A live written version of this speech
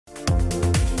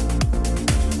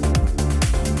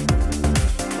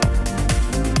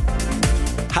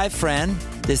Hi, friend.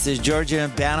 This is Georgian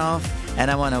Banov,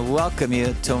 and I want to welcome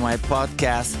you to my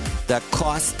podcast, The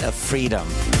Cost of Freedom.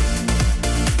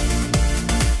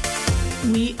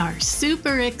 We are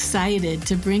super excited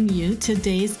to bring you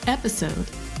today's episode.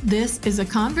 This is a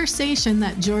conversation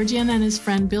that Georgian and his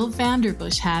friend Bill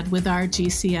Vanderbush had with our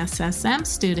GCSSM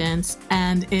students,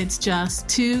 and it's just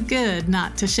too good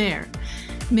not to share.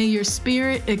 May your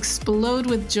spirit explode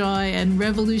with joy and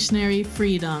revolutionary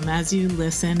freedom as you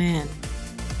listen in.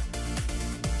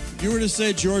 If you were to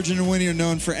say Georgian and Winnie are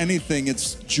known for anything,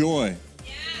 it's joy,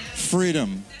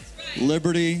 freedom,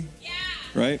 liberty,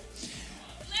 right?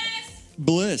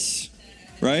 Bliss,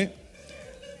 right?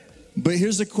 But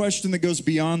here's a question that goes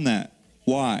beyond that.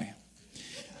 Why?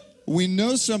 We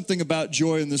know something about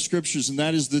joy in the scriptures, and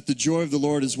that is that the joy of the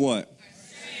Lord is what?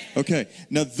 Okay.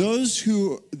 Now, those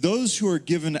who are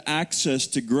given access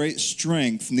to great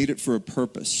strength need it for a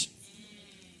purpose.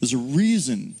 There's a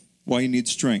reason why you need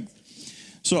strength.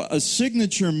 So a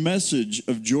signature message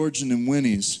of Georgian and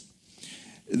Winnie's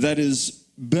that has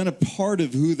been a part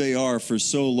of who they are for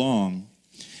so long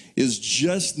is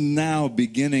just now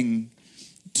beginning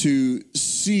to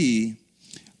see,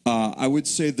 I would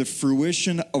say, the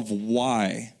fruition of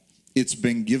why it's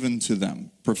been given to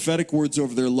them. Prophetic words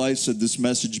over their life said this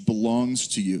message belongs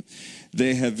to you.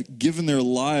 They have given their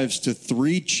lives to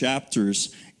 3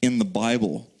 chapters in the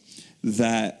Bible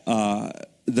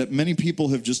that many people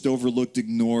have just overlooked,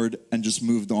 ignored, and just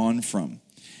moved on from.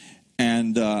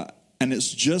 And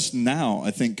it's just now,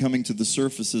 I think, coming to the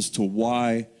surface as to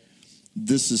why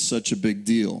this is such a big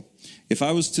deal. If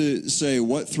I was to say,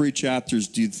 what 3 chapters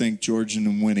do you think Georgian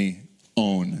and Winnie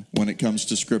own when it comes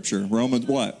to Scripture? Romans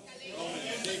what?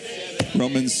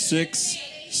 Romans 6,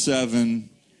 7,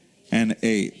 and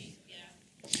 8.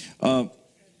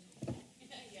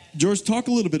 George, talk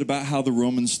a little bit about how the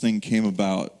Romans thing came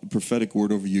about, a prophetic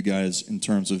word over you guys in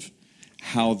terms of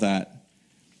how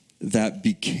that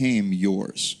became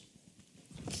yours.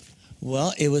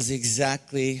 Well, it was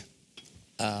exactly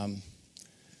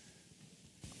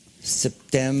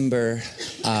September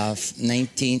of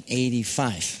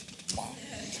 1985.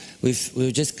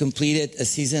 We've just completed a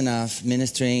season of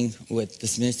ministering with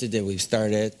this ministry that we've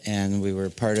started, and we were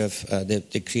part of,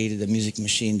 they created the music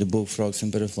machine, the Bullfrogs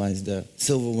and Butterflies, the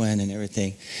Silver Wind and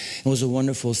everything. It was a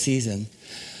wonderful season.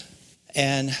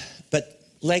 But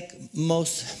like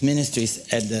most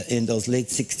ministries in those late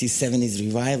 60s, 70s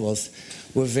revivals,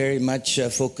 we're very much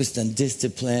focused on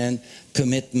discipline,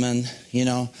 commitment,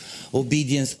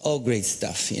 obedience, all great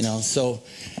stuff,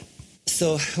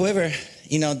 So, however,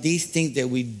 these things that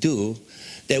we do,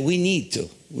 that we need to.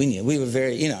 We were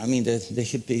very, the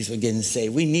hippies were getting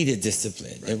saved. We needed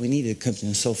discipline, right? We needed commitment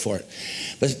and so forth.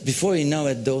 But before you know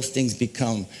it, those things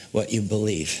become what you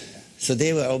believe. So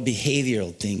they were all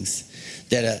behavioral things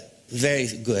that are very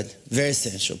good, very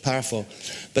essential, powerful.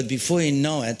 But before you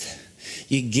know it,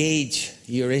 you gauge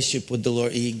your relationship with the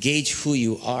Lord. You gauge who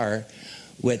you are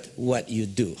with what you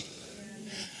do.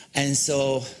 And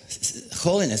so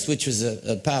holiness, which was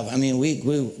a power. We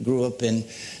grew up in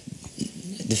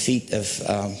the feet of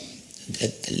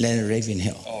Leonard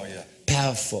Ravenhill. Oh, yeah.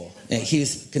 Powerful. And he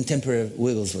was contemporary of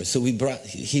Wigglesworth. So he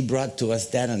brought to us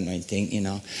that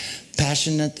anointing,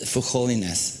 passionate for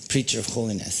holiness, preacher of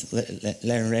holiness,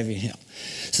 Leonard Ravenhill.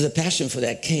 So the passion for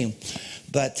that came.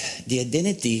 But the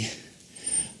identity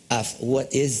of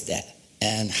what is that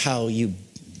and how you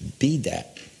be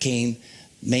that came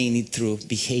mainly through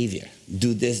behavior.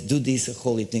 Do this, do these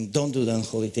holy things. Don't do the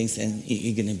unholy things, and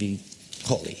you're going to be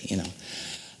holy,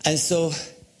 And so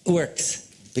works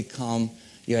become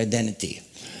your identity.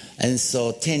 And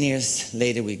so 10 years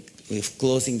later, we're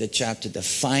closing the chapter. The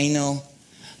final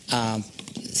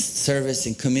service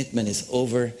and commitment is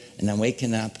over, and I'm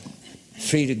waking up,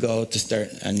 free to go to start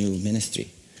a new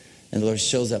ministry. And the Lord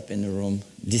shows up in the room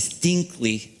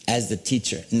distinctly as the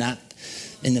teacher, not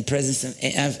in the presence of,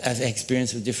 I've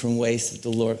experienced with different ways of the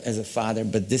Lord as a father,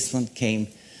 but this one came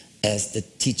as the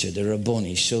teacher, the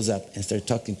Rabboni, shows up and started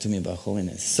talking to me about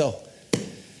holiness. So,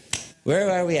 where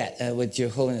are we at with your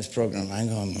holiness program?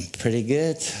 I'm pretty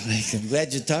good. I'm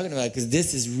glad you're talking about it, because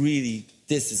this is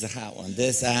a hot one.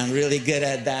 I'm really good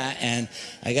at that, and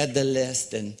I got the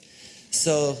list. And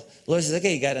so, the Lord says,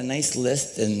 okay, you got a nice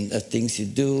list of things you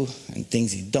do and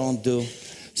things you don't do.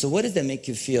 So what does that make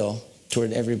you feel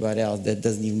toward everybody else that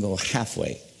doesn't even go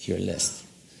halfway your list?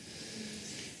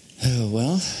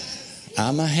 Well,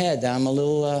 I'm ahead. I'm a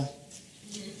little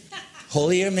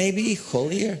holier, maybe.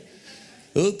 Holier.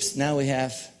 Oops, now we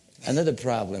have another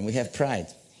problem. We have pride.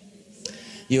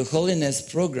 Your holiness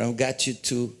program got you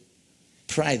to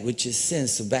pride, which is sin,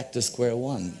 so back to square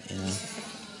one,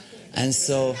 And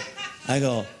so I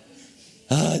go,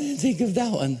 Oh, I didn't think of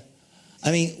that one.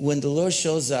 I mean, when the Lord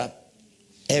shows up,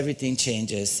 everything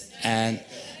changes. And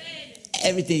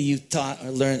everything you taught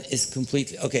or learned is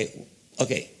completely, okay.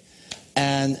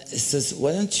 And it says,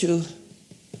 why don't you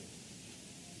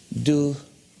do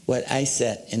what I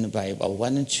said in the Bible? Why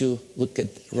don't you look at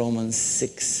Romans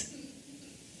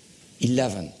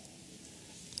 6:11?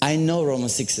 I know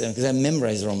Romans 6:11 because I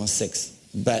memorized Romans 6.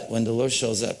 But when the Lord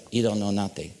shows up, you don't know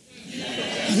nothing.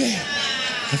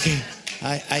 Okay.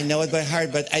 I know it by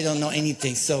heart, but I don't know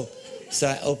anything. So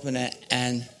I open it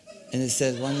and it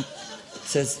says,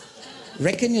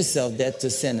 reckon yourself dead to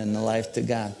sin and alive to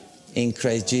God in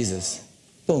Christ Jesus.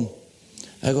 Boom.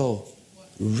 I go,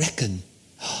 reckon.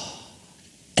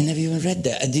 I never even read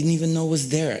that. I didn't even know it was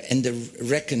there. And the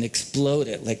reckon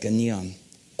exploded like a neon.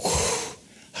 I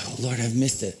go, Lord, I've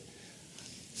missed it.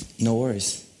 No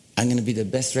worries. I'm going to be the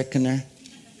best reckoner.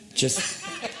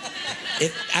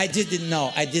 I didn't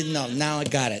know. Now I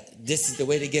got it. This is the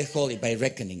way to get holy, by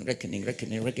reckoning.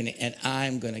 And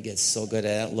I'm going to get so good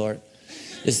at that, Lord.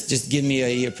 Just give me a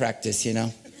year practice,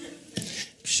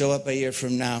 Show up a year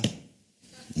from now.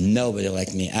 Nobody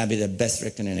like me. I'll be the best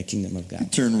reckoner in the kingdom of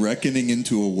God. Turn reckoning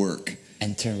into a work.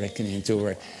 And turn reckoning into a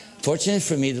work. Fortunately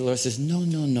for me, the Lord says, no.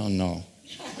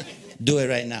 Do it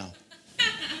right now.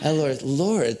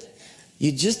 Lord,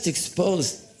 you just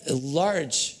exposed a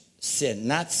large sin,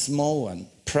 not small one.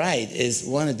 Pride is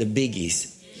one of the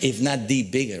biggies, if not the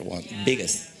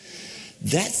biggest.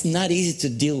 That's not easy to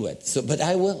deal with. But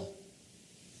I will.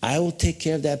 I will take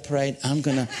care of that pride. I'm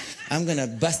gonna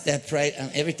bust that pride.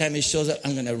 Every time it shows up,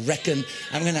 I'm gonna reckon.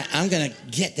 I'm gonna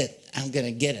get it. I'm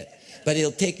gonna get it. But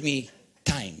it'll take me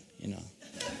time,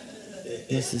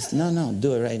 He says, no,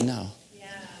 do it right now.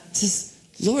 He says,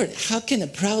 Lord, how can a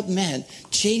proud man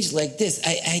change like this?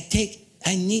 I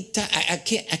need time. I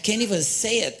can't even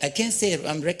say it. I can't say it.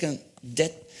 I'm reckoned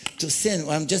dead to sin.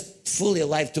 I'm just fully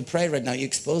alive to pride right now. You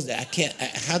exposed that. I can't.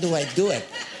 How do I do it?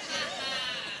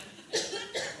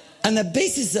 On the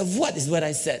basis of what is what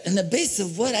I said? On the basis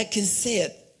of what I can say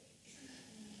it.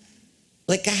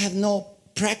 Like I have no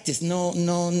practice, no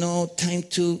time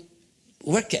to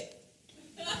work it.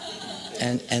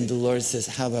 And the Lord says,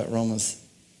 how about Romans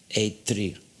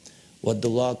 8:3? What the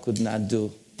law could not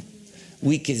do,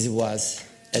 weak as it was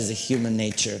as a human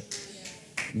nature,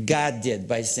 God did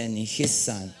by sending His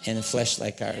Son in a flesh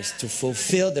like ours to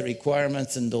fulfill the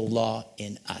requirements in the law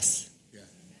in us.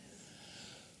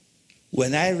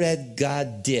 When I read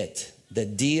God did, the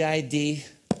DID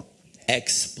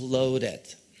exploded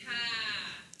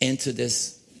into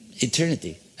this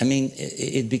eternity. I mean,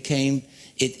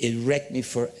 it wrecked me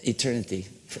for eternity.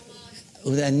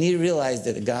 I need to realize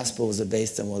that the gospel was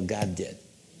based on what God did.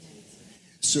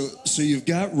 So you've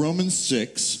got Romans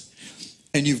 6,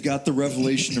 and you've got the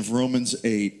revelation of Romans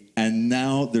 8, and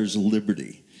now there's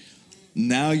liberty.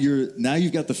 Now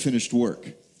you've got the finished work.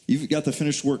 You've got the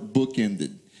finished work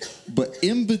bookended. But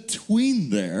in between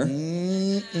there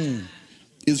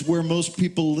is where most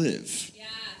people live. Yes.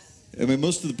 I mean,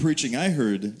 most of the preaching I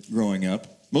heard growing up,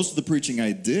 most of the preaching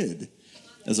I did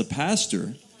as a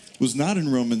pastor was not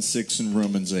in Romans 6 and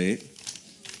Romans 8.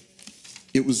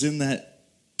 It was in that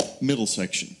middle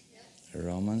section.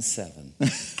 Romans 7.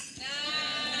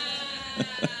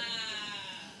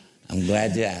 I'm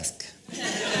glad you asked.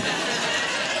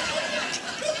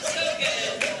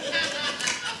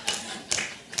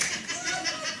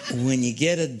 When you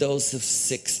get a dose of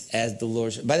 6 as the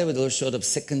Lord... By the way, the Lord showed up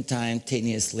second time, 10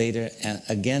 years later, and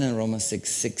again in Romans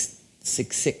 6.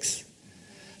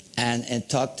 And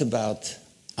talked about...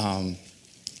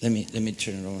 let me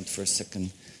turn it on for a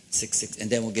second. 6, and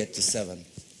then we'll get to 7.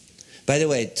 By the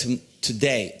way,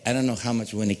 today, I don't know how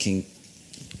much Winnie can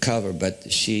cover,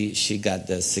 but she got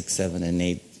the 6, 7, and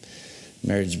 8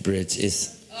 marriage bridge. So good.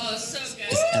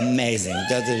 It's amazing.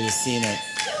 Those of you seen it.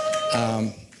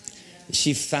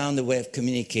 She found a way of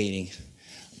communicating.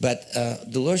 But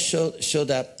the Lord showed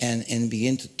up and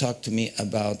began to talk to me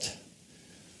about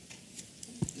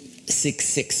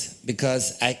 6,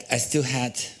 because I still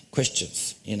had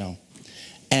questions,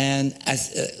 And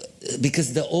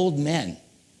because the old man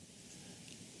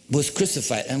was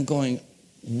crucified, I'm going,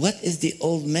 what is the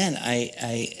old man?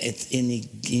 It's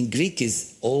in Greek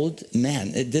is old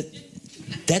man.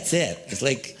 That's it. It's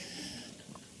like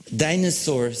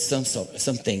dinosaur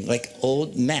something like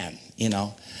old man,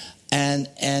 and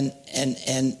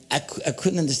I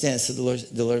couldn't understand. So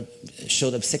the Lord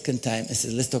showed up second time and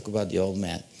said, let's talk about the old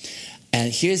man.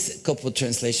 And here's a couple of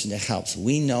translations that helps.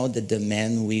 We know that the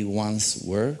man we once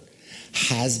were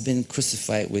has been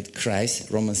crucified with Christ,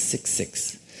 Romans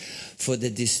 6, for the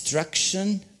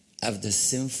destruction of the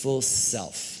sinful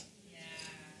self. Yeah.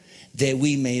 that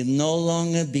we may no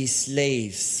longer be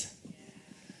slaves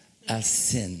of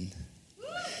sin,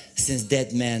 since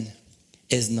that man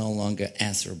is no longer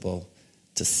answerable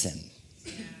to sin.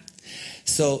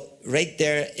 So right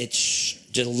there,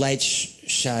 the light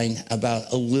shine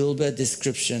about a little bit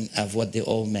description of what the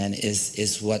old man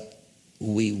is what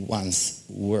we once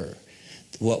were.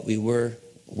 What we were,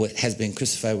 what has been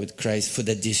crucified with Christ for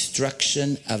the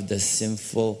destruction of the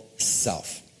sinful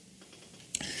self.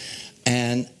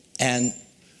 And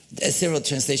several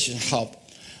translations help,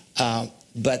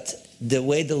 but the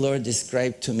way the Lord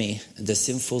described to me the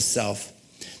sinful self,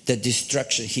 the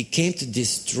destruction, he came to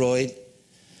destroy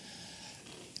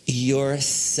your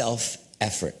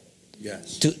self-effort.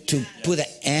 Yes. To put an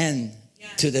end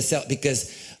to the self,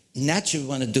 because naturally we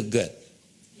want to do good.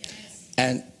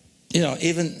 And,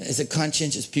 even as a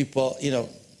conscientious people,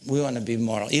 we want to be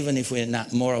moral, even if we're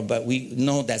not moral, but we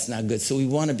know that's not good. So we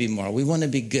want to be moral. We want to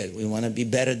be good. We want to be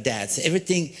better dads.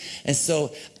 Everything. And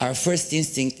so our first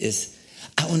instinct is,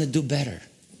 I want to do better.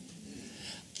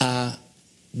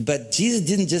 But Jesus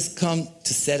didn't just come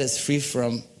to set us free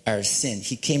from our sin.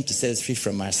 He came to set us free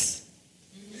from us.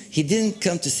 He didn't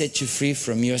come to set you free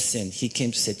from your sin. He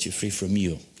came to set you free from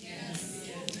you.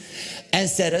 And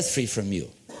set us free from you.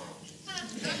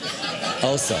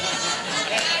 Also.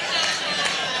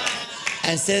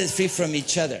 And set us free from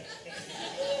each other.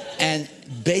 And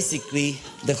basically,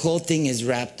 the whole thing is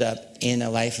wrapped up in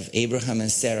the life of Abraham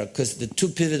and Sarah, because the two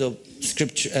pivotal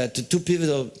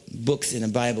books in the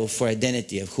Bible for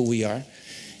identity of who we are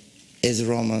is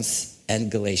Romans and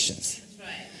Galatians.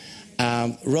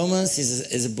 Romans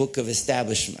is a book of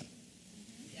establishment.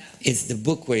 It's the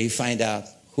book where you find out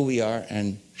who we are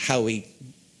and how we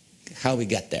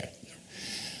got there.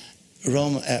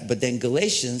 But then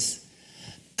Galatians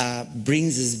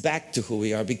brings us back to who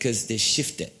we are, because they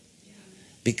shifted.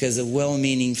 Because of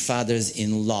well-meaning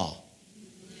fathers-in-law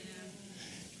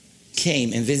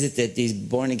came and visited these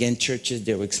born-again churches.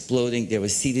 They were exploding. They were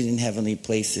seated in heavenly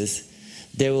places.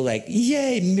 They were like,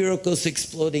 yay, miracles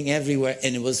exploding everywhere.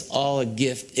 And it was all a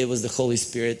gift. It was the Holy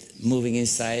Spirit moving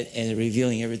inside and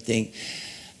revealing everything.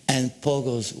 And Paul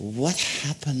goes, what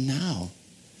happened now?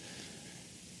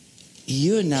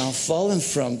 You're now fallen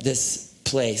from this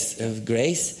place of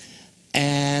grace,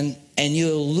 and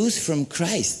you're loose from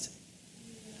Christ.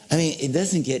 I mean, it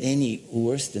doesn't get any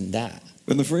worse than that.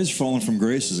 And the phrase "fallen from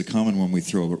grace" is a common one we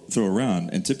throw around,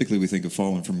 and typically we think of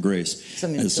fallen from grace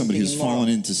as somebody who's fallen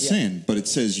into sin. But it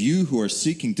says, "You who are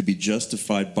seeking to be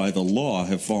justified by the law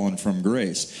have fallen from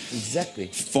grace." Exactly.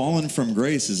 Fallen from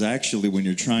grace is actually when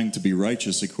you're trying to be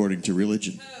righteous according to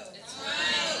religion,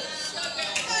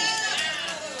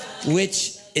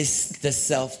 which is the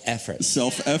self-effort.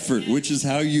 Self-effort, which is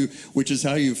how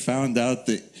you found out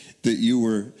that you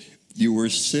were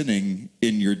sinning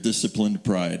in your disciplined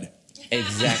pride.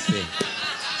 Exactly.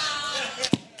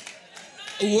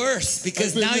 Worse,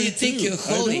 because now you think you're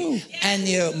holy and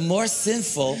you're more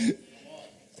sinful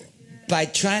by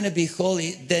trying to be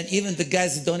holy than even the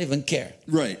guys who don't even care.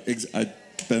 Right. I've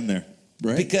been there.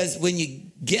 Right. Because when you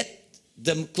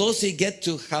the closer you get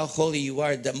to how holy you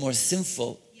are, the more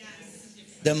sinful,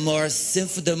 the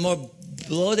more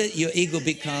bloated your ego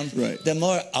becomes, right. The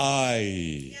more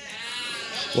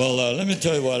well, let me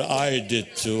tell you what I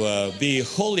did to be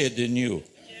holier than you.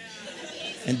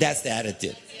 And that's the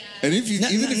attitude. And even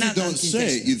if you don't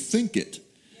say it, you think it.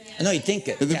 No, you think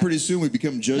it. And then pretty soon we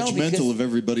become judgmental of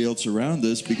everybody else around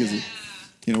us, because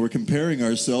we're comparing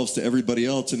ourselves to everybody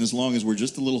else. And as long as we're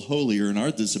just a little holier in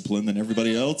our discipline than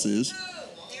everybody else is,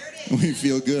 we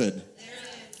feel good.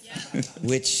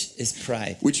 Which is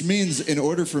pride. Which means in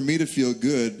order for me to feel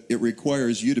good, it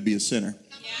requires you to be a sinner.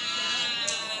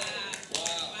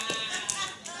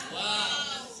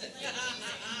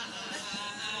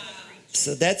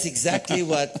 So that's exactly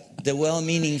what the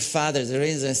well-meaning fathers, the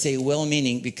reason I say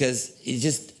well-meaning, because you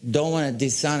just don't want to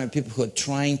dishonor people who are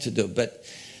trying to do, but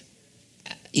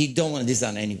you don't want to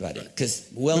dishonor anybody, because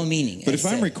well-meaning. But if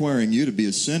I'm requiring you to be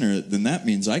a sinner, then that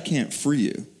means I can't free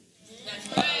you.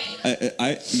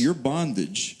 Your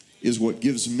bondage is what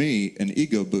gives me an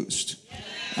ego boost.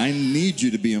 I need you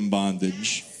to be in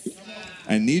bondage.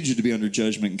 I need you to be under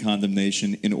judgment and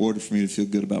condemnation in order for me to feel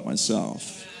good about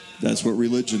myself. That's what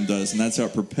religion does, and that's how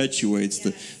it perpetuates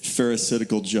the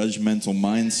pharisaical, judgmental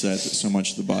mindset that so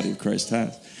much of the body of Christ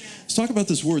has. Let's talk about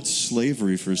this word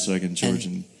slavery for a second, George.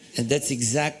 And that's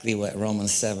exactly what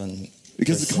Romans 7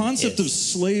 Because the concept of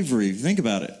slavery, think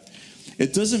about it.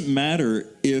 It doesn't matter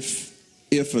if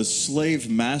a slave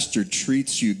master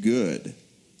treats you good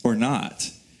or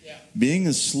not. Yeah. Being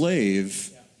a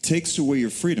slave takes away your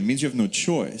freedom. It means you have no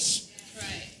choice.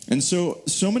 Right. And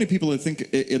so many people, I think,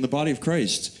 in the body of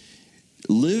Christ,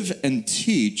 live and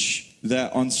teach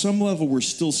that on some level we're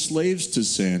still slaves to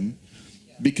sin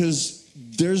because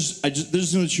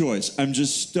there's no choice. I'm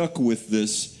just stuck with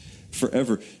this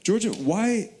forever. Georgia,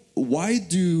 why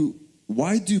do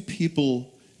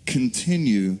people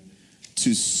continue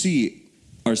to see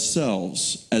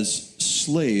ourselves as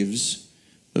slaves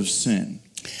of sin?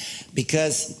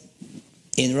 Because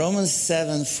in Romans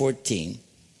 7:14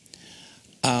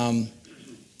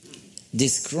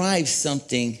 describes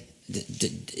something.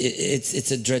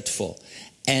 It's a dreadful,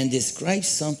 and describes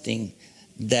something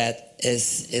that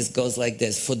goes like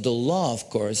this. For the law, of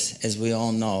course, as we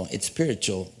all know, it's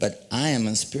spiritual, but I am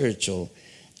unspiritual.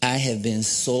 I have been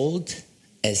sold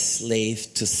as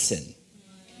slave to sin.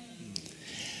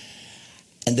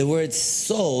 And the word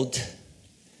sold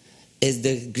is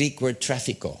the Greek word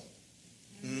traffico.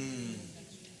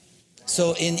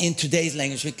 So in today's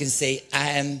language, we can say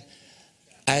I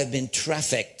have been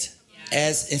trafficked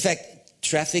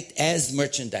trafficked as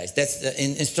merchandise. That's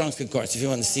in Strong's Concordance. If you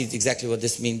want to see exactly what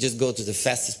this means, just go to the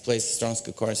fastest place, Strong's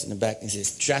Concordance in the back, and it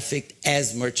says trafficked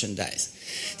as merchandise.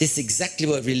 This is exactly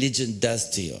what religion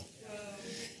does to you.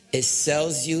 It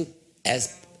sells you as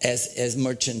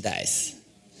merchandise.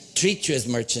 Treat you as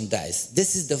merchandise.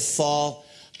 This is the fall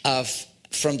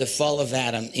from the fall of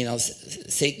Adam.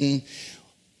 Satan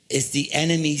is the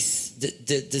enemy.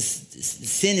 The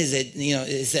sin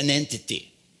is an entity.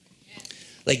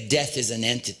 Like death is an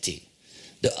entity.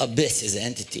 The abyss is an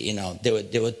entity.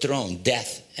 They were thrown.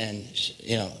 Death and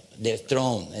they're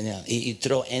thrown. And you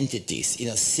throw entities.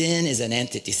 Sin is an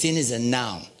entity. Sin is a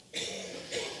noun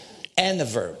and a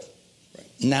verb.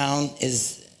 Noun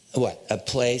is what? A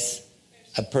place,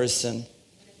 a person,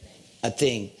 a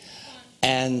thing.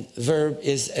 And verb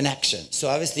is an action. So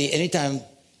obviously, anytime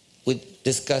we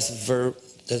discuss the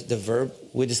verb,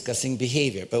 we're discussing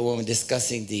behavior. But when we're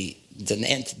discussing the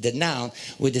noun,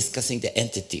 we're discussing the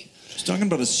entity. It's talking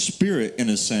about a spirit in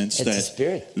a sense. It's a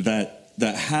spirit.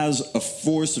 that has a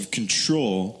force of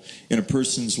control in a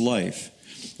person's life.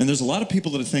 And there's a lot of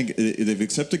people that I think they've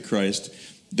accepted Christ.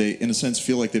 They, in a sense,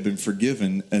 feel like they've been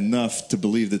forgiven enough to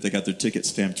believe that they got their ticket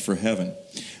stamped for heaven.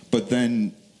 But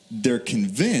then they're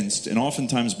convinced, and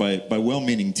oftentimes by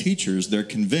well-meaning teachers, they're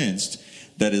convinced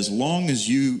that as long as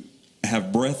you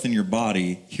have breath in your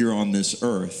body here on this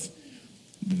earth,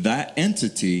 that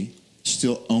entity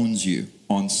still owns you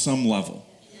on some level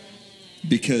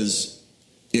because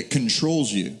it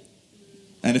controls you.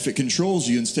 And if it controls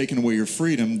you and it's taken away your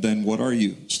freedom, then what are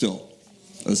you still?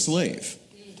 A slave.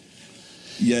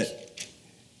 Yet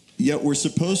we're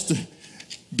supposed to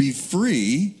be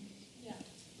free,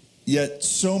 yet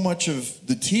so much of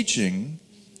the teaching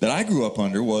that I grew up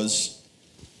under was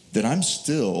that I'm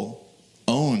still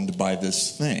owned by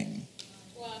this thing.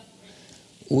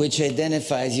 Which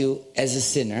identifies you as a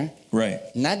sinner. Right.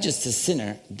 Not just a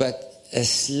sinner, but a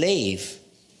slave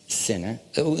sinner.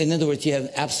 In other words, you have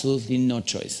absolutely no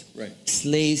choice. Right.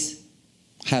 Slaves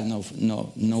have no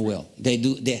will. They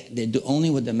do only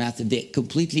what the master, they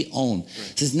completely own.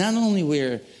 Right. So it's not only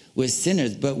we're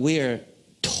sinners, but we're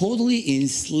totally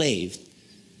enslaved,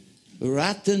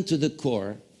 rotten to the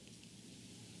core,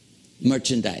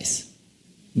 merchandise.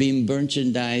 Being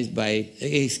merchandised by,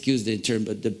 excuse the term,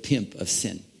 but the pimp of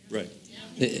sin. Right.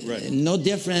 Right. No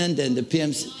different than the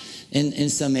pimps in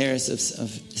some areas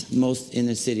of most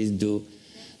inner cities do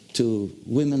to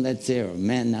women, let's say, or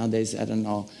men nowadays, I don't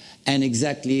know. And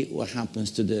exactly what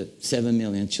happens to the 7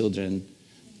 million children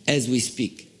as we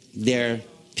speak. They're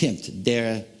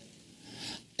pimped.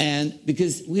 And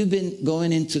because we've been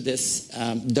going into this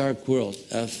dark world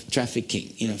of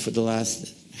trafficking, for the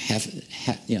last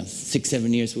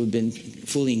 6-7 years, we've been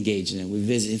fully engaged in it. We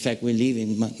visit. In fact, we're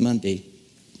leaving Monday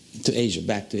to Asia,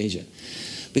 back to Asia,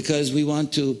 because we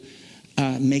want to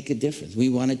make a difference. We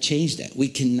want to change that. We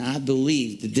cannot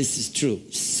believe that this is true.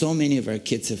 So many of our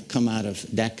kids have come out of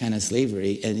that kind of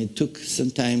slavery, and it took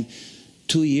sometime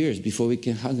 2 years before we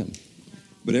can hug them.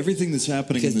 But everything that's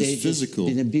happening in this physical,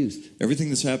 been abused. Everything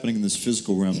that's happening in this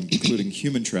physical realm, including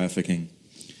human trafficking,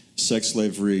 sex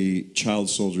slavery, child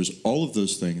soldiers, all of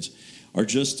those things are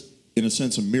just, in a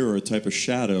sense, a mirror, a type of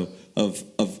shadow of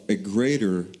a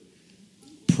greater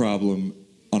problem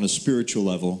on a spiritual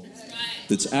level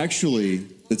that's actually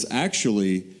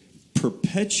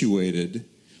perpetuated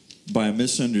by a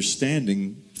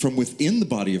misunderstanding from within the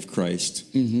body of Christ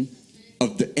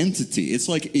of the entity. It's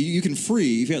like you can free,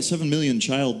 you've got 7 million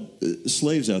child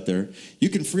slaves out there, you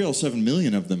can free all 7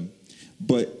 million of them.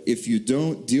 But if you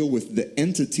don't deal with the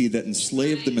entity that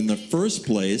enslaved them in the first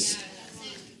place,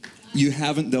 you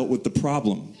haven't dealt with the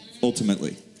problem,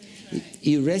 ultimately.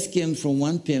 You rescue him from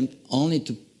one pimp only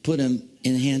to put him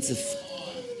in the hands of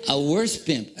a worse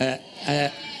pimp,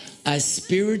 a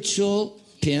spiritual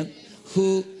pimp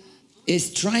who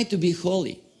is trying to be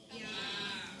holy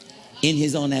in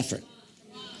his own effort.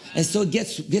 And so it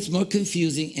gets more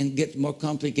confusing and gets more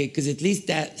complicated, because at least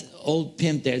that old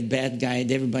pimp there, bad guy,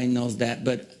 everybody knows that,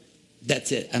 but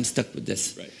that's it. I'm stuck with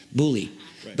this. Right. Bully.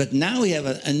 Right. But now we have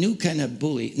a new kind of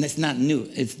bully, and it's not new.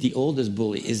 It's the oldest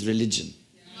bully, is religion.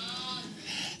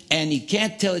 And you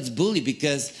can't tell it's bully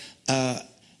because,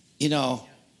 you know,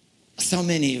 so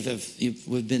many of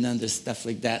we've been under stuff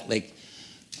like that, like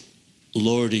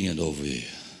lording it over you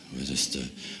with just the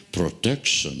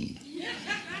protection.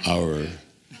 Our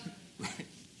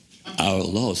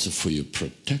laws are for your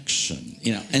protection,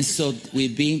 you know, and so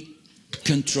we're being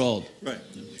controlled.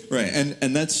 Right,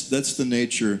 and that's the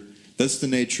nature. That's the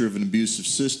nature of an abusive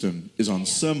system. Is on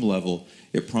some level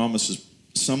it promises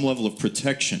some level of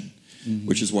protection,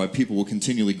 which is why people will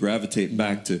continually gravitate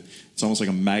back to. It's almost like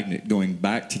a magnet going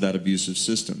back to that abusive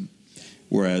system.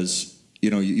 Whereas, you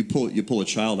know, you pull a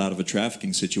child out of a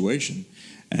trafficking situation,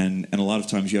 and a lot of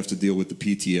times you have to deal with the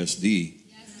PTSD.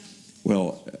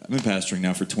 Well, I've been pastoring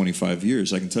now for 25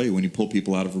 years. I can tell you, when you pull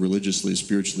people out of a religiously,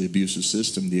 spiritually abusive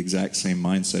system, the exact same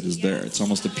mindset is there. It's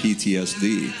almost a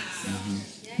PTSD,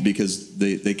 because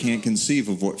they can't conceive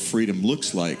of what freedom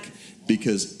looks like.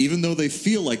 Because even though they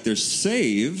feel like they're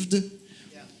saved,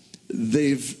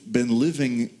 they've been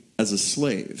living as a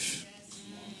slave.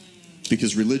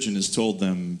 Because religion has told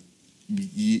them,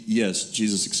 yes,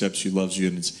 Jesus accepts you, loves you,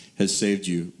 and has saved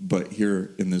you, but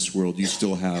here in this world you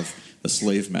still have a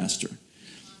slave master.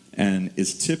 And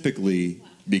it's typically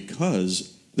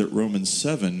because that Romans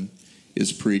 7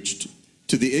 is preached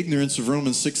to the ignorance of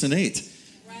Romans 6 and 8.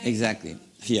 Exactly.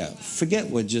 Yeah. Forget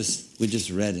what we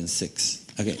just read in 6.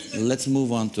 Okay, let's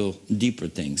move on to deeper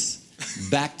things.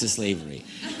 Back to slavery.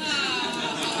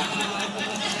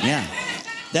 Yeah.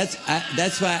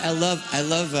 That's why I love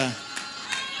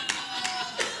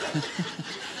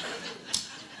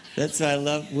that's why I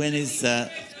love when it's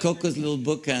Coco's little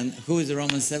book on who is the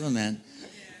Roman 7 man.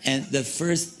 And the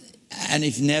first, and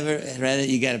if you've never read it,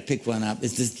 you got to pick one up.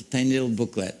 It's this tiny little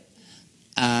booklet.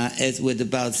 It's with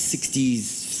about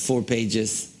 64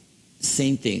 pages.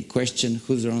 Same thing. Question,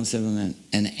 who's the Roman 7 man?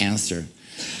 And answer.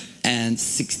 And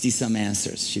 60-some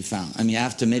answers she found. I mean,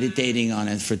 after meditating on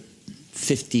it for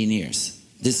 15 years.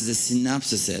 This is a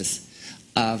synopsis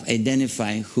of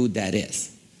identifying who that is.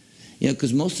 You know,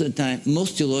 because most of the time,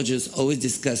 most theologians always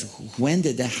discuss when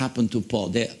did that happen to Paul.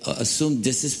 They assume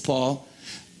this is Paul,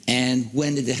 and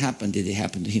when did it happen? Did it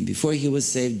happen to him before he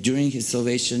was saved, during his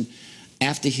salvation,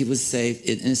 after he was saved?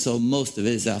 And so most of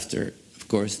it is after. Of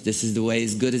course, this is the way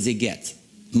as good as it gets.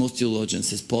 Most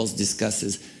theologians, as Paul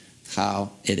discusses, how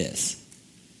it is.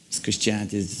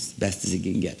 Christianity is as best as it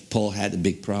can get. Paul had a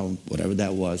big problem, whatever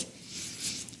that was.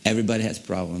 Everybody has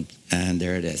problems, and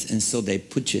there it is. And so they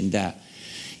put you in that.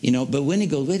 You know, but when you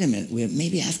go, wait a minute, we're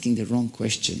maybe asking the wrong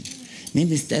question.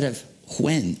 Maybe instead of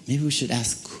when, maybe we should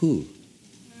ask who.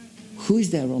 Who is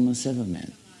that Roman 7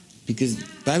 man? Because the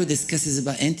Bible discusses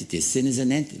about entities. Sin is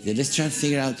an entity. Let's try to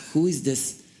figure out who is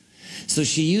this. So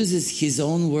she uses his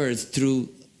own words through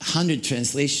 100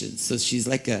 translations. So she's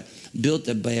like built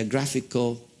a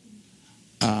biographical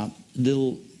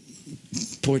little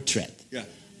portrait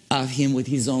of him with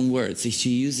his own words. So she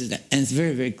uses that. And it's a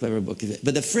very, very clever book.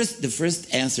 But the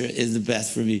first answer is the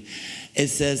best for me. It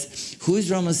says, who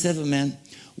is Romans 7 man?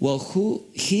 Well,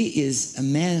 he is a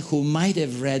man who might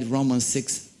have read Romans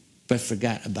 6 but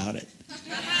forgot about it.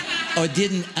 Or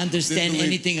didn't understand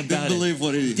anything about it. Didn't believe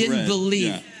what he read. Didn't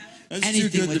believe That's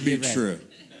anything too good to be read. true.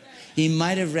 He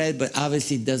might have read, but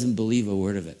obviously doesn't believe a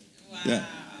word of it. Wow. Yeah.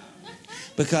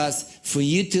 Because for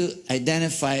you to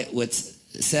identify what's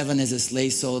 7 as a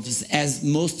slave soul, as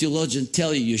most theologians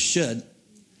tell you should,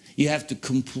 you have to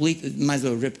might as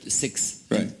well rip 6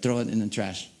 and throw it in the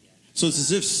trash. So it's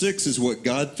as if 6 is what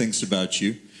God thinks about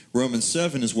you. Romans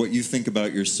 7 is what you think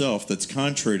about yourself that's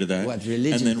contrary to that. What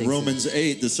religion and then Romans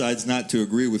 8 decides not to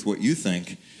agree with what you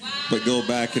think, but go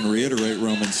back and reiterate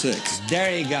Romans 6.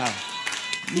 There you go.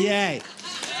 Yay.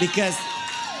 Because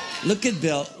look at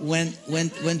Bill, when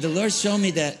the Lord showed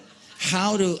me that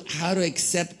how to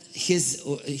accept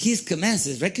his commands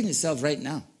is reckon yourself right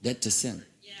now, dead to sin.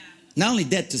 Yeah. Not only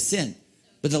dead to sin,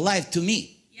 but alive to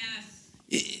me.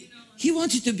 Yes. He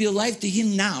wants you to be alive to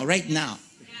him now, right now.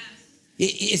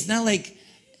 Yes. It's not like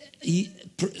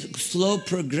slow,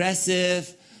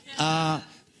 progressive,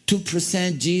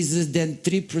 2% Jesus, then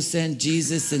 3%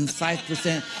 Jesus, and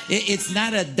 5%. It's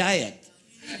not a diet.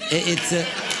 It's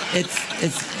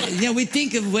you know, we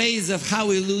think of ways of how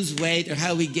we lose weight or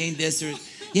how we gain this, or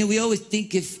you know, we always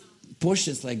think of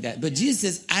portions like that. But Jesus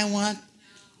says, I want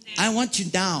I want you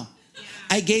now.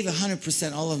 I gave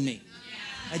 100% all of me.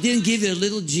 I didn't give you a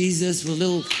little Jesus with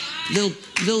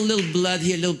little blood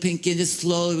here, little pinky, just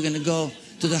slowly we're going to go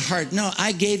to the heart. No,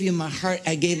 I gave you my heart.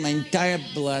 I gave my entire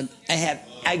blood.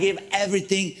 I gave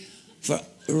everything for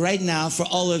right now for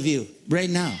all of you, right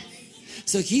now.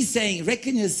 So he's saying,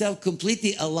 reckon yourself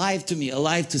completely alive to me.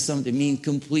 Alive to something means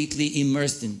completely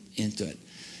immersed into it.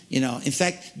 You know, in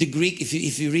fact, the Greek,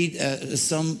 if you read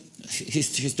some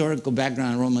historical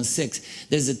background in Romans 6,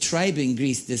 there's a tribe in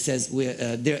Greece that says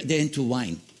they're into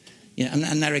wine. You know,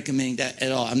 I'm not recommending that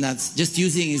at all. I'm not just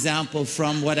using an example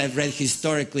from what I've read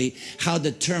historically, how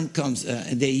the term comes.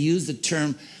 They use the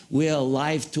term, we're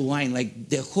alive to wine. Like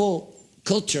the whole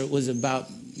culture was about,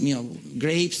 you know,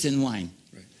 grapes and wine.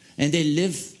 Right. And they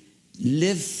live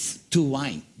to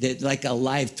wine. They're like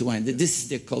alive to wine. This is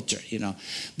their culture, you know.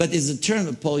 But it's a term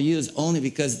that Paul used only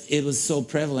because it was so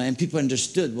prevalent and people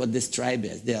understood what this tribe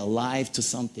is. They're alive to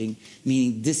something,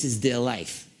 meaning this is their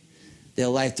life. They're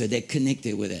alive to it. They're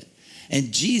connected with it.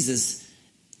 And Jesus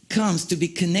comes to be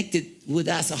connected with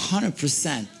us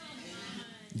 100%.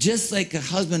 Just like a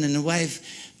husband and a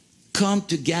wife come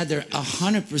together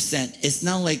 100%. It's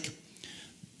not like,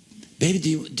 baby,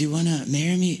 do you want to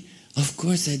marry me? Of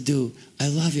course I do. I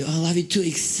love you. I love you too,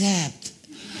 except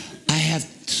I have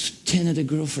 10 other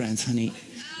girlfriends, honey.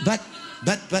 But,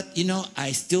 you know,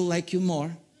 I still like you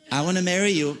more. I want to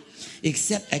marry you,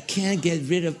 except I can't get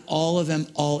rid of all of them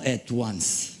all at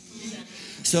once.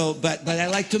 So, but I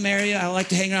like to marry you. I like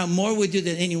to hang around more with you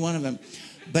than any one of them.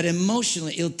 But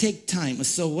emotionally, it'll take time.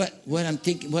 So what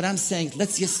I'm saying,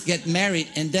 let's just get married,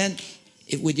 and then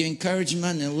with your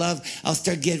encouragement and love, I'll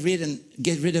start get rid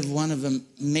of one of them,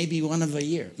 maybe one of a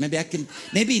year.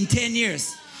 Maybe in 10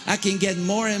 years, I can get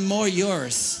more and more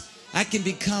yours. I can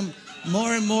become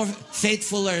more and more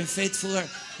faithfuler and faithfuler,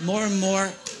 more and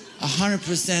more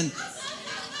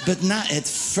 100%, but not at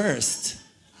first.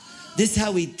 This is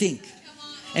how we think.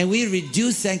 And we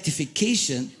reduce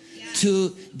sanctification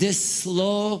to this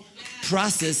slow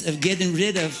process of getting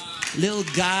rid of little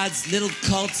gods, little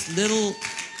cults, little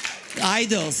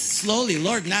idols, slowly.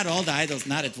 Lord, not all the idols,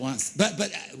 not at once. But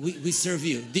we serve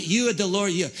you. You are the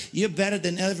Lord. You're better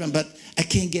than everyone, but I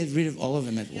can't get rid of all of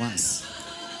them at once.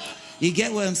 You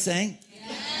get what I'm saying?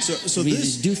 So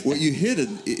this, what you hit it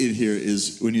here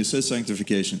is when you say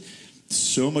sanctification,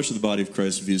 so much of the body of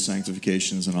Christ views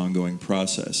sanctification as an ongoing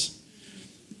process.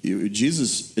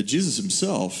 Jesus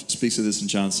himself speaks of this in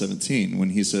John 17 when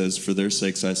he says, for their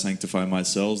sakes I sanctify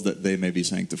myself that they may be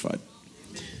sanctified.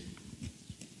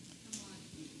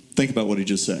 Think about what he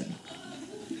just said.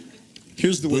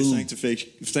 Here's the way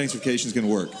sanctification is going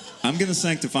to work. I'm going to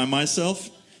sanctify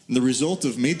myself, and the result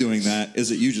of me doing that is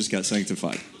that you just got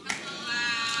sanctified.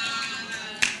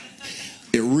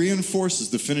 It reinforces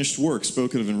the finished work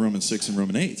spoken of in Romans 6 and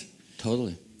Romans 8.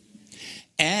 Totally.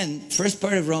 And first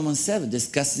part of Romans 7,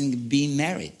 discussing being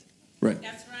married. Right.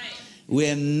 That's right.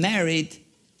 We're married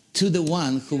to the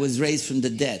one who was raised from the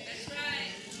dead. That's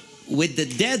right. With the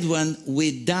dead one,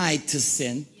 we died to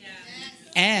sin. Yeah.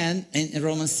 And in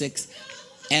Romans 6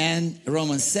 and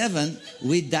Romans 7,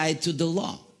 we died to the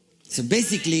law. So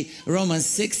basically, Romans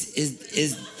 6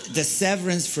 is the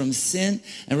severance from sin.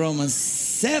 And Romans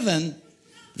 7,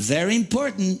 very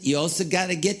important, you also got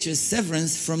to get your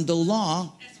severance from the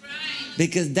law.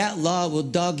 Because that law will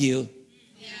dog you.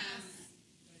 Yes.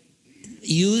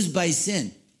 Used by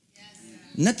sin. Yes.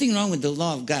 Nothing wrong with the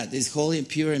law of God. It's holy and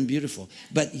pure and beautiful.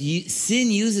 But sin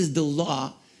uses the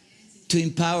law to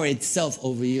empower itself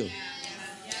over you.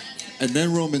 And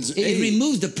then Romans 8. It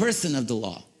removes the person of the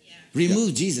law.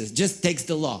 Remove Jesus. Just takes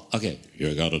the law. Okay,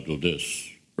 you got to do this.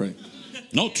 Right.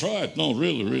 No, try it. No,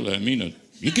 really, I mean it.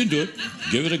 You can do it.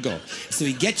 Give it a go. So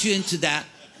he gets you into that.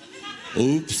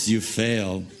 Oops, you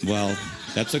failed. Well,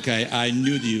 that's okay. I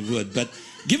knew you would, but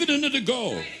give it another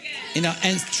go. You know,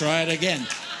 and try it again.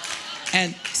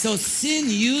 And so sin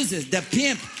uses, the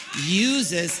pimp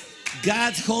uses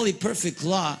God's holy, perfect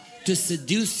law to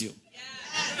seduce you.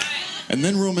 And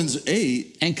then Romans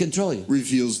 8 and control you.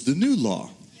 Reveals the new law.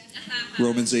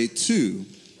 Romans 8:2,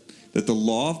 that the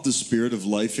law of the Spirit of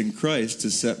life in Christ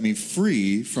has set me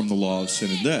free from the law of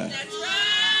sin and death.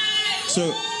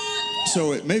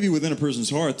 So it may be within a person's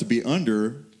heart to be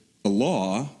under a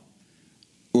law,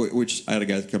 which I had a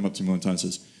guy come up to me one time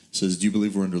and says, do you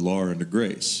believe we're under law or under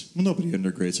grace? Well, nobody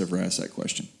under grace ever asked that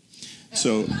question.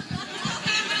 So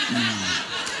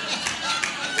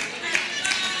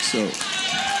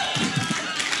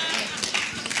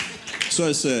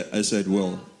I said,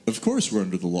 well, of course we're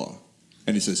under the law.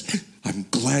 And he says, I'm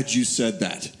glad you said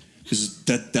that. Because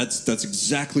that's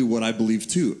exactly what I believe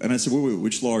too. And I said, wait,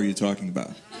 which law are you talking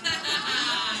about?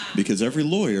 Because every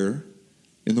lawyer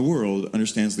in the world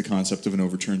understands the concept of an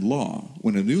overturned law.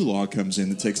 When a new law comes in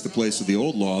that takes the place of the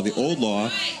old law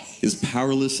is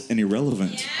powerless and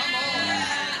irrelevant.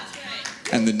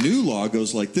 And the new law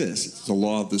goes like this. It's the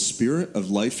law of the Spirit of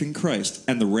life in Christ.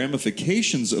 And the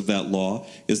ramifications of that law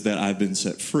is that I've been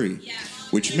set free.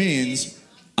 Which means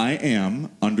I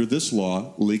am, under this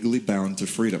law, legally bound to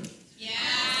freedom.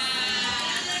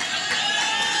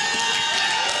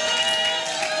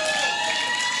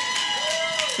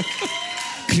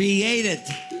 Created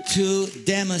to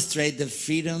demonstrate the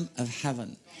freedom of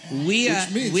heaven. We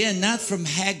are not from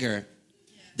Hagar,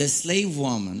 the slave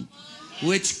woman,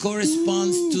 which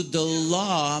corresponds to the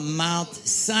law, Mount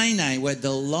Sinai, where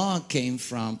the law came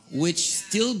from, which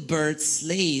still birthed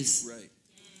slaves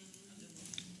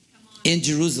in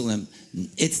Jerusalem.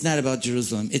 It's not about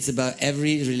Jerusalem. It's about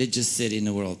every religious city in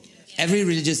the world. Every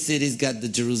religious city's got the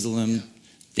Jerusalem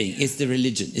thing. It's the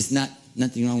religion. It's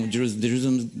nothing wrong with Jerusalem.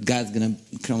 Jerusalem, God's going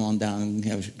to come on down and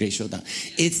have a great showdown.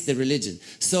 It's the religion.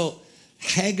 So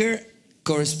Hagar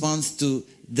corresponds to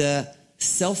the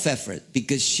self-effort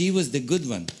because she was the good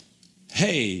one.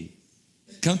 Hey,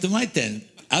 come to my tent.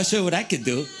 I'll show you what I can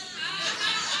do.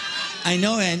 I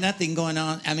know I had nothing going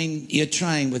on. I mean, you're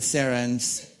trying with Sarah and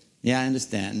yeah, I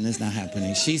understand. And it's not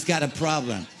happening. She's got a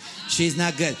problem. She's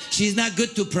not good. She's not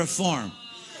good to perform.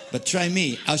 But try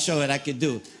me. I'll show you what I can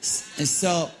do. And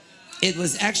so it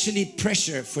was actually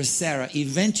pressure for Sarah.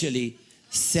 Eventually,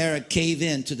 Sarah gave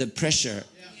in to the pressure.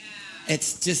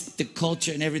 It's just the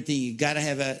culture and everything. You got to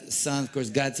have a son. Of course,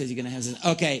 God says you're going to have a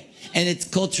son. Okay. And it's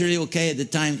culturally okay at the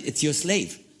time. It's your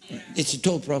slave. It's your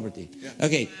total property.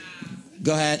 Okay.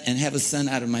 Go ahead and have a son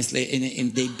out of my slave.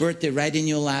 And they birth it right in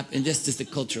your lap. And that's just a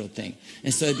cultural thing.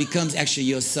 And so it becomes actually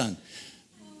your son.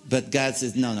 But God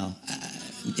says, no.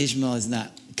 Ishmael is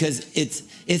not. Because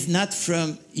it's not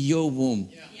from your womb.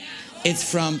 It's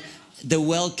from the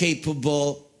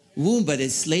well-capable womb, but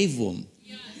it's slave womb.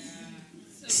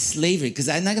 Slavery, because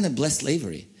I'm not going to bless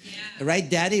slavery. Right,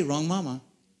 daddy? Wrong, mama.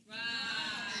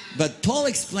 But Paul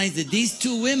explains that these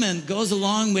two women goes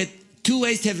along with two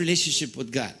ways to have a relationship with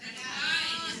God.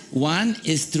 One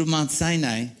is through Mount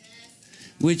Sinai,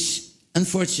 which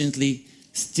unfortunately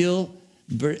still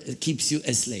keeps you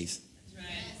a slave.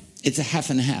 It's a half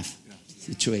and a half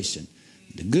situation.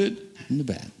 The good and the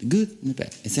bad. The good and the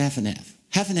bad. It's a half and a half.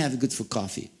 Half and a half is good for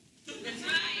coffee.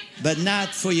 But not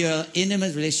for your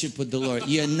intimate relationship with the Lord.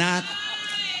 You're not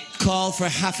called for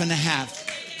half and a half.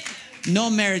 No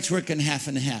marriage work in half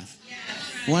and a half.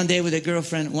 One day with a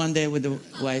girlfriend, one day with the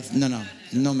wife.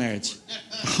 No marriage.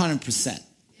 100%.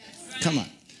 Come on.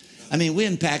 I mean, we're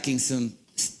unpacking some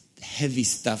heavy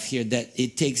stuff here that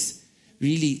it takes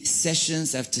really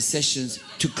sessions after sessions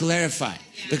to clarify.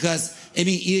 Because, I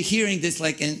mean, you're hearing this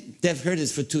like, and they've heard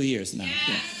this for 2 years now.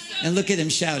 Yeah. And look at him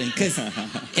shouting. Because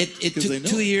it took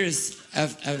 2 years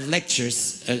of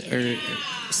lectures,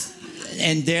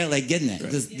 and they're like getting it.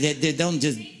 Right. They don't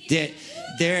just,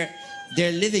 they're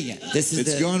living it.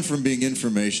 It's gone from being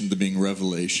information to being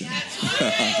revelation.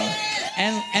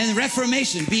 and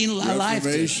reformation, being alive.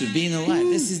 Being alive.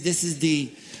 This is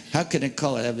the, how can I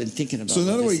call it? I've been thinking about it. So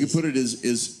another way you could put it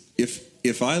is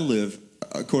if I live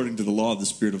according to the law of the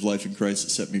Spirit of life in Christ that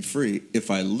set me free, if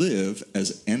I live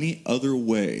as any other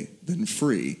way than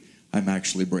free, I'm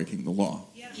actually breaking the law.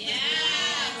 Yeah.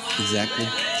 Exactly.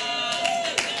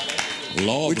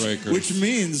 Lawbreakers. Which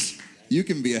means you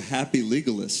can be a happy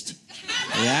legalist.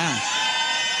 Yeah.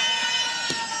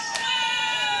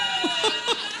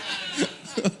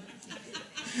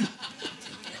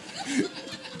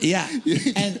 Yeah.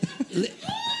 And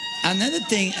another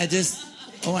thing,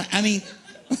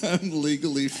 I'm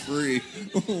legally free.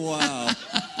 Wow.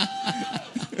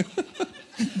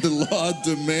 The law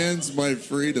demands my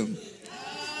freedom.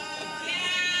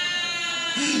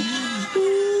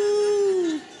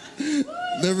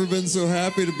 Never been so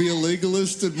happy to be a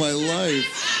legalist in my life.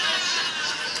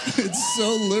 It's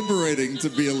so liberating to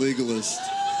be a legalist.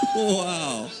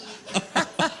 Wow.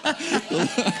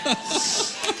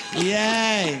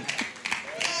 Yay.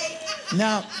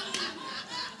 Now,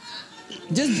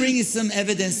 just bring you some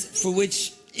evidence for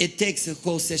which it takes a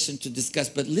whole session to discuss.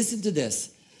 But listen to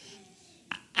this.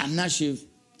 I'm not sure.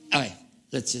 All right,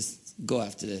 let's just go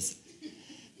after this.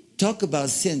 Talk about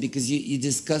sin, because you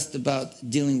discussed about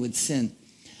dealing with sin.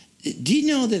 Do you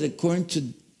know that according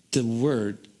to the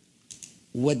word,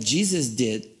 what Jesus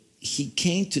did, he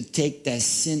came to take that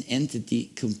sin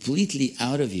entity completely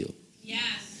out of you. Yes.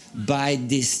 By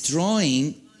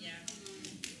destroying.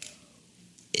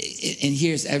 And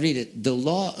I read it, the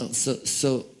law,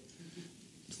 so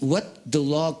what the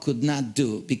law could not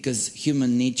do because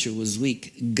human nature was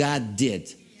weak, God did.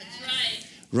 That's right.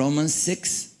 Romans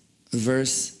 8,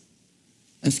 verse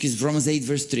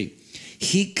 3.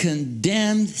 He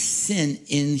condemned sin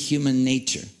in human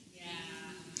nature. Yeah.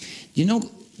 You know,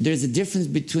 there's a difference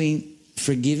between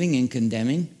forgiving and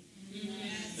condemning.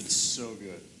 It's so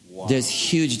good. Wow. There's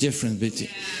huge difference between.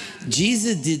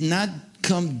 Jesus did not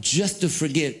come just to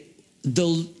forgive.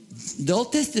 The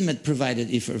Old Testament provided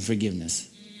for forgiveness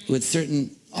with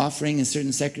certain offering and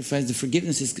certain sacrifice. The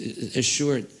forgiveness is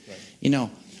assured. Right. You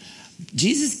know,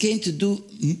 Jesus came to do.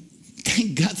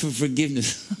 Thank God for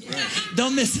forgiveness. Right.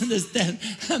 Don't misunderstand.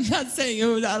 I'm not saying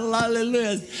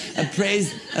hallelujah. I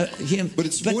praise Him. But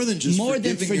it's more than just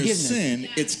forgiving your sin.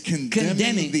 It's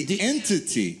condemning the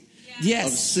entity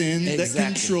of sin that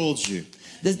controls you.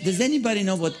 Does anybody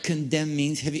know what condemn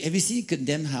means? Have you seen a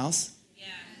condemned house? Yeah.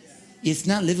 It's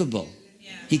not livable.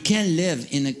 Yeah. You can't live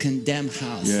in a condemned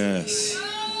house. Yes.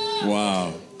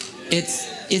 Wow.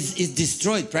 It's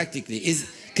destroyed practically. Is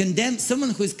condemned.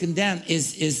 Someone who is condemned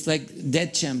is like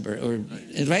dead chamber, or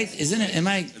right? Isn't it? Am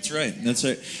I? That's right. That's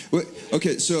right. Well,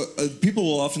 okay, so people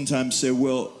will oftentimes say,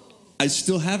 "Well, I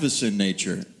still have a sin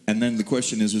nature," and then the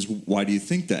question is why do you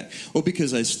think that? Well,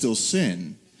 because I still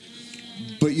sin.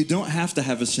 But you don't have to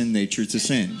have a sin nature to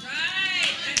sin.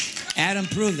 Adam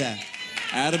proved that.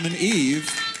 Adam and Eve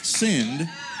sinned,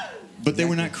 but they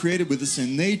were not created with a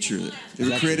sin nature. They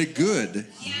were created good.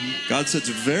 God said it's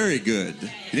very good.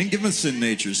 He didn't give them a sin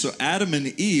nature. So Adam and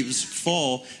Eve's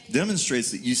fall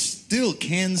demonstrates that you still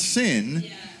can sin,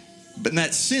 but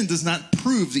that sin does not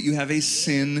prove that you have a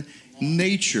sin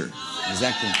nature.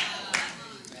 Exactly.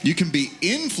 You can be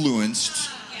influenced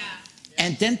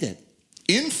and tempted.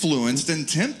 Influenced and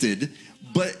tempted,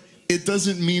 but it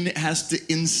doesn't mean it has to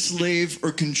enslave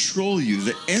or control you.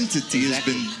 The entity has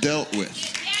been dealt with.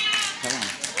 Come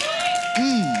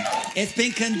on. It's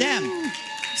been condemned.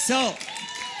 So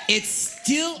it's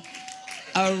still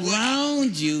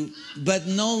around you, but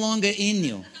no longer in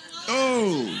you.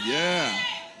 Oh, yeah.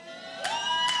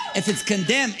 If it's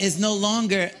condemned, it's no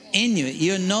longer in you.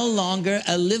 You're no longer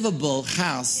a livable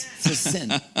house for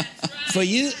sin. For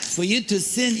you to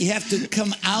sin, you have to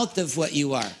come out of what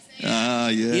you are.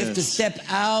 Yes. You have to step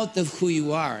out of who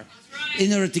you are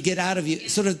in order to get out of you,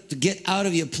 sort of to get out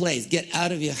of your place, get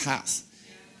out of your house.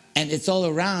 And it's all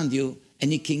around you,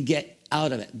 and you can get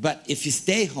out of it. But if you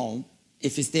stay home,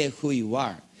 if you stay who you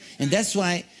are. And that's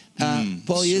why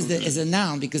Paul used it as a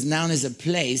noun, because noun is a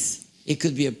place. It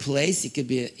could be a place, it could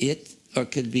be it, or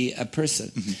it could be a person.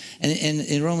 Mm-hmm. And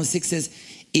in Romans 6 says,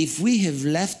 if we have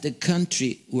left the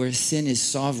country where sin is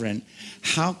sovereign,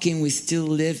 how can we still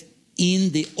live in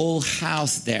the old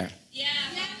house there? Yeah.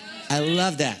 I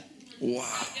love that.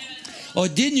 Wow. Or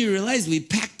didn't you realize we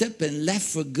packed up and left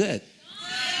for good?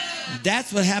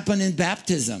 That's what happened in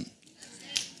baptism.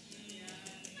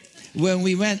 When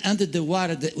we went under the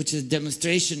water, which is a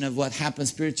demonstration of what happened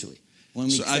spiritually.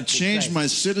 So I've changed my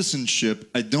citizenship.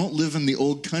 I don't live in the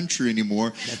old country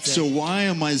anymore. So why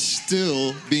am I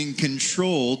still being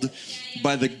controlled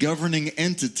by the governing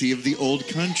entity of the old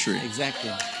country?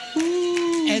 Exactly.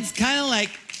 Ooh. It's kind of like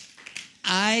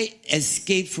I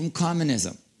escaped from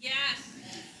communism. Yes.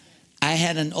 I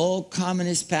had an old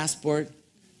communist passport.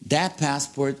 That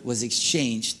passport was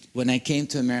exchanged when I came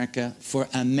to America for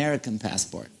an American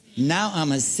passport. Now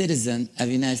I'm a citizen of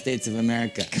the United States of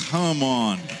America. Come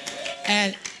on.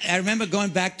 And I remember going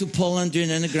back to Poland during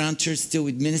the underground church, still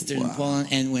with ministers in Poland.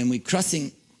 And when we're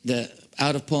crossing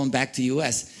out of Poland back to the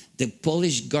U.S., the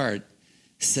Polish guard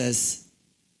says,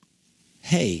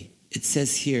 hey, it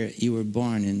says here you were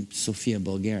born in Sofia,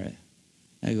 Bulgaria.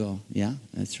 I go, yeah,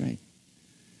 that's right.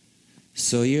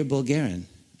 So you're Bulgarian.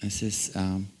 I says,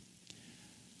 I'm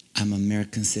an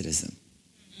American citizen.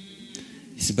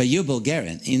 He said, but you're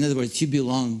Bulgarian. In other words, you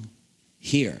belong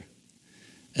here.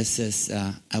 It says,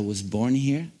 I was born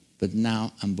here, but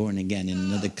now I'm born again in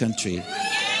another country.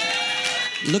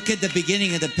 Look at the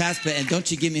beginning of the passport, and don't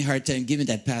you give me a hard time. Give me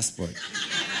that passport.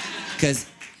 Because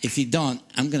if you don't,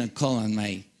 I'm going to call on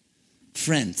my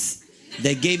friends.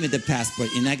 They gave me the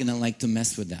passport. You're not going to like to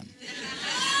mess with them.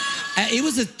 It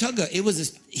was a tugger.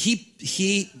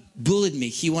 He bullied me.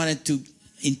 He wanted to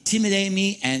intimidate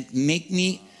me and make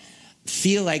me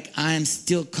feel like I'm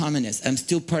still communist. I'm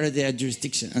still part of their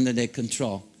jurisdiction, under their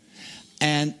control.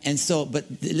 And so, but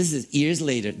listen, years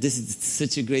later, this is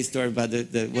such a great story about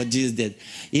what Jesus did.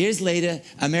 Years later,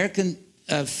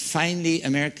 finally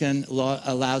American law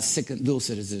allowed dual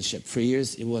citizenship. For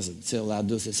years, it wasn't. So allowed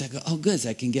dual citizenship. So I go, oh good, so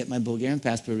I can get my Bulgarian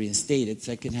passport reinstated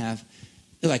so I can have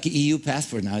like an EU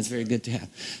passport now. It's very good to have.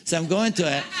 So I'm going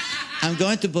to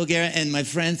Bulgaria, and my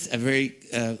friends are very,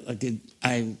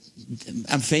 I'm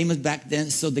famous back then.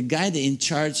 So the guy that in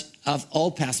charge of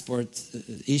all passport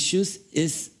issues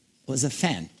was a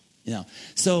fan. You know,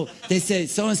 so they say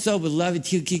so and so would love it.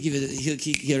 He'll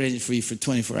arrange it for you for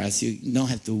 24 hours. You don't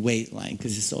have to wait line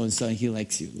because it's so and so, and he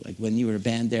likes you. Like when you were a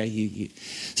band there,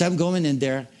 So I'm going in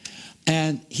there,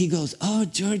 and he goes, "Oh,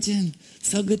 Georgian,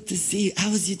 so good to see you. I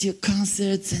was at your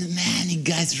concerts, and man, you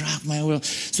guys rock my world.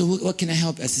 So what can I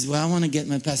help?" I says, "Well, I want to get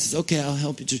my passes." "Okay, I'll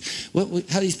help you.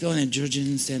 How do you spell it?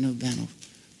 Georgian Stanobanov."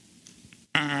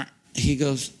 He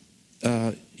goes,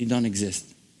 "You don't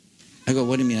exist." I go,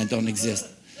 "What do you mean I don't exist?"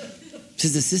 He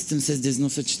says, "The system says there's no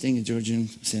such thing as Georgian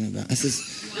Stanobanov." I says,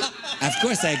 "Of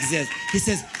course I exist." He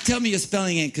says, "Tell me your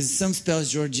spelling it, because some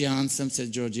spells Georgian, some says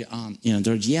Georgian. You know,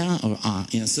 Georgia or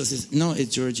you know." So it says, "No,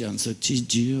 it's Georgian." So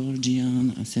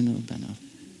Georgian Stanobanov.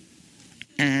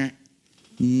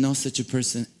 No such a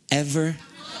person ever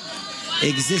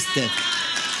existed.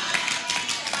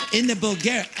 In the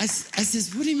Bulgaria, I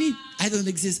says, "What do you mean I don't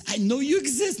exist?" "I know you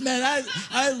exist, man.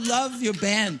 I love your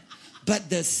band, but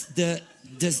the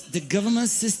government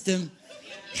system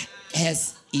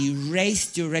has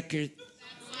erased your record.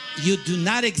 You do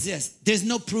not exist. There's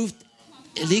no proof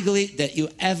legally that you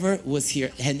ever was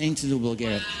here heading to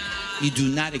Bulgaria. You do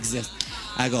not exist."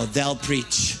 I go, "They'll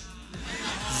preach.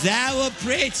 That will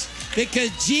preach, because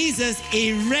Jesus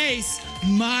erased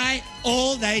my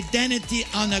old identity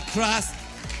on the cross.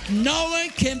 No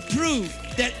one can prove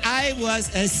that I was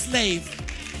a slave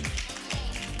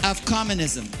of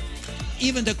communism.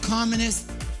 Even the communists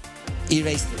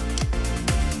erased it."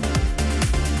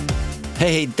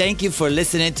 Hey, thank you for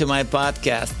listening to my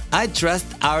podcast. I trust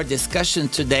our discussion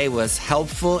today was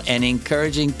helpful and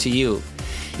encouraging to you.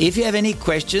 If you have any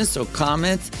questions or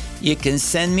comments, you can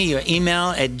send me your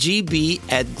email at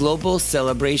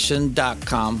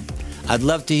gb@globalcelebration.com. I'd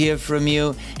love to hear from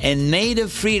you, and may the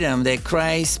freedom that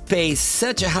Christ pays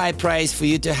such a high price for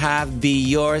you to have be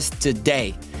yours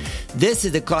today. This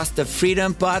is the Cost of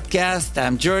Freedom podcast.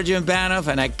 I'm Georgian Banov,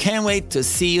 and I can't wait to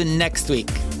see you next week.